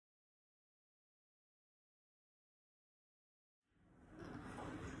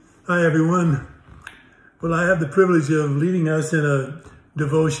Hi, everyone. Well, I have the privilege of leading us in a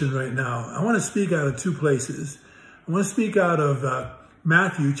devotion right now. I want to speak out of two places. I want to speak out of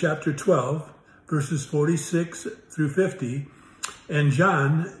Matthew chapter 12, verses 46 through 50, and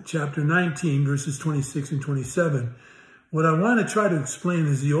John chapter 19, verses 26 and 27. What I want to try to explain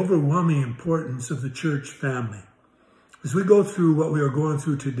is the overwhelming importance of the church family. As we go through what we are going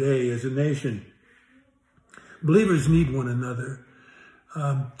through today as a nation, believers need one another.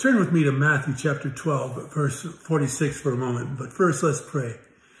 Turn with me to Matthew chapter 12, verse 46 for a moment. But first, let's pray.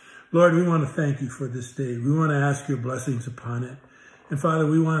 Lord, we want to thank you for this day. We want to ask your blessings upon it. And Father,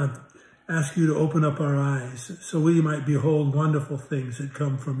 we want to ask you to open up our eyes so we might behold wonderful things that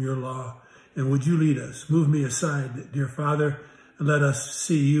come from your law. And would you lead us? Move me aside, dear Father, and let us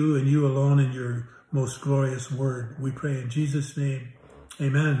see you and you alone in your most glorious word. We pray in Jesus' name.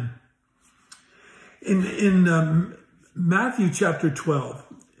 Amen. In Matthew chapter 12,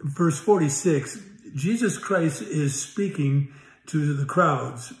 verse 46, Jesus Christ is speaking to the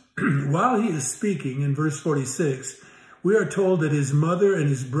crowds. While he is speaking in verse 46, we are told that his mother and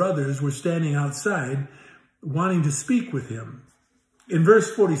his brothers were standing outside wanting to speak with him. In verse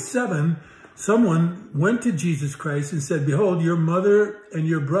 47, someone went to Jesus Christ and said, "Behold, your mother and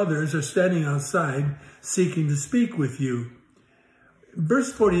your brothers are standing outside seeking to speak with you." Verse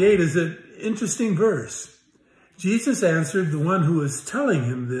 48 is an interesting verse. Jesus answered the one who was telling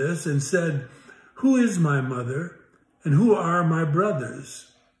him this and said, "Who is my mother and who are my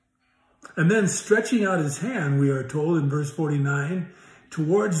brothers?" And then stretching out his hand, we are told in verse 49,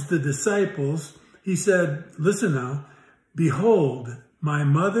 towards the disciples, he said, listen now, "Behold, my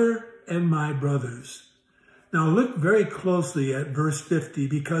mother and my brothers." Now look very closely at verse 50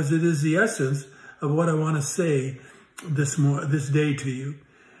 because it is the essence of what I want to say this day to you.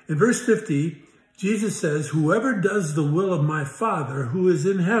 In verse 50, Jesus says, "Whoever does the will of my Father who is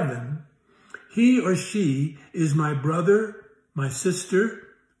in heaven, he or she is my brother, my sister,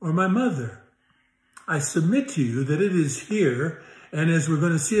 or my mother." I submit to you that it is here, and as we're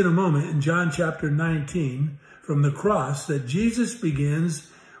going to see in a moment in John chapter 19, from the cross, that Jesus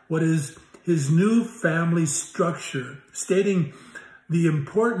begins what is his new family structure, stating the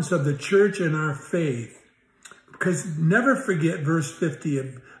importance of the church and our faith. Because never forget verse 50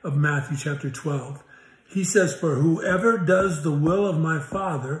 of Matthew chapter 12. He says, "For whoever does the will of my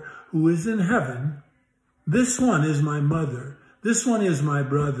Father who is in heaven, this one is my mother, this one is my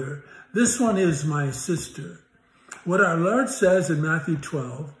brother, this one is my sister." What our Lord says in Matthew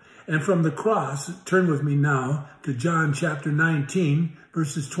 12, and from the cross, turn with me now to John chapter 19,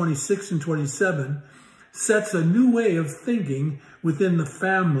 verses 26 and 27, sets a new way of thinking within the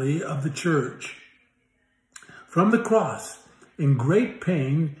family of the church. From the cross, in great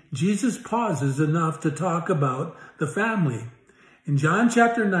pain, Jesus pauses enough to talk about the family. In John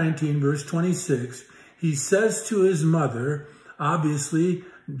chapter 19, verse 26, he says to his mother, obviously,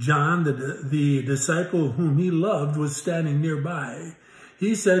 John, the disciple whom he loved, was standing nearby.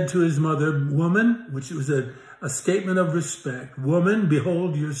 He said to his mother, "Woman," which was a statement of respect, "Woman,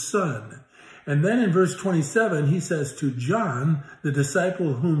 behold your son." And then in verse 27, he says to John, the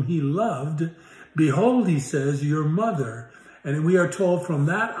disciple whom he loved, "Behold," he says, "your mother." And we are told from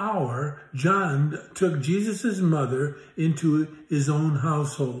that hour, John took Jesus' mother into his own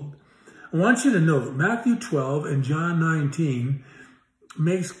household. I want you to note, Matthew 12 and John 19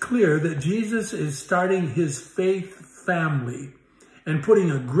 makes clear that Jesus is starting his faith family and putting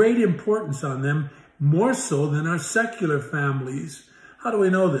a great importance on them, more so than our secular families. How do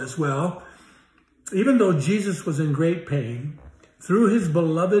we know this? Well, even though Jesus was in great pain, through his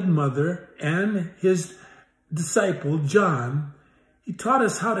beloved mother and his disciple, John, he taught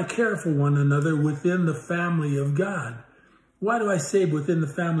us how to care for one another within the family of God. Why do I say within the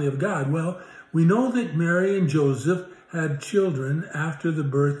family of God? Well, we know that Mary and Joseph had children after the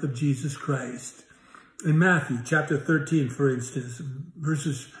birth of Jesus Christ. In Matthew chapter 13, for instance,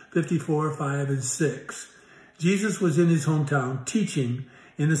 verses 54, 5, and 6, Jesus was in his hometown teaching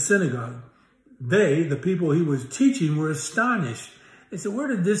in the synagogue. They, the people he was teaching, were astonished. They said, "Where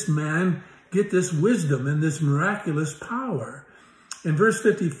did this man get this wisdom and this miraculous power?" In verse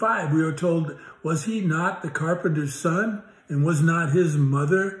 55, we are told, "Was he not the carpenter's son? And was not his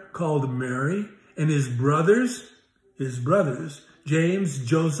mother called Mary? And his brothers, James,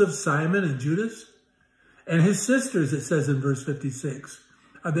 Joseph, Simon, and Judas? And his sisters," it says in verse 56,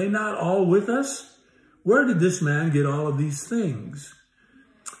 "are they not all with us? Where did this man get all of these things?"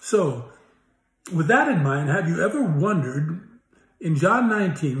 So, with that in mind, have you ever wondered, in John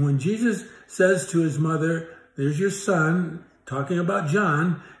 19, when Jesus says to his mother, "There's your son," talking about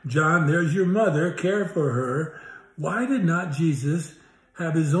John, "John, there's your mother, care for her," why did not Jesus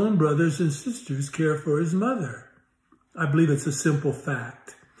have his own brothers and sisters care for his mother? I believe it's a simple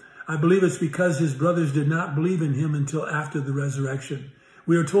fact. I believe it's because his brothers did not believe in him until after the resurrection.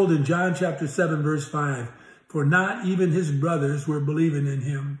 We are told in John chapter 7, verse 5, for not even his brothers were believing in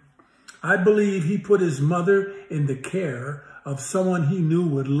him. I believe he put his mother in the care of someone he knew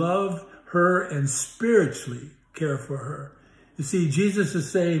would love her and spiritually care for her. You see, Jesus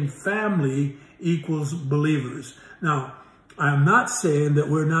is saying family equals believers. Now, I'm not saying that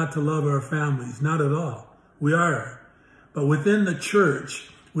we're not to love our families, not at all. We are. But within the church,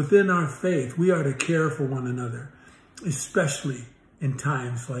 within our faith, we are to care for one another, especially in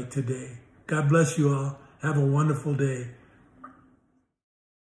times like today. God bless you all. Have a wonderful day.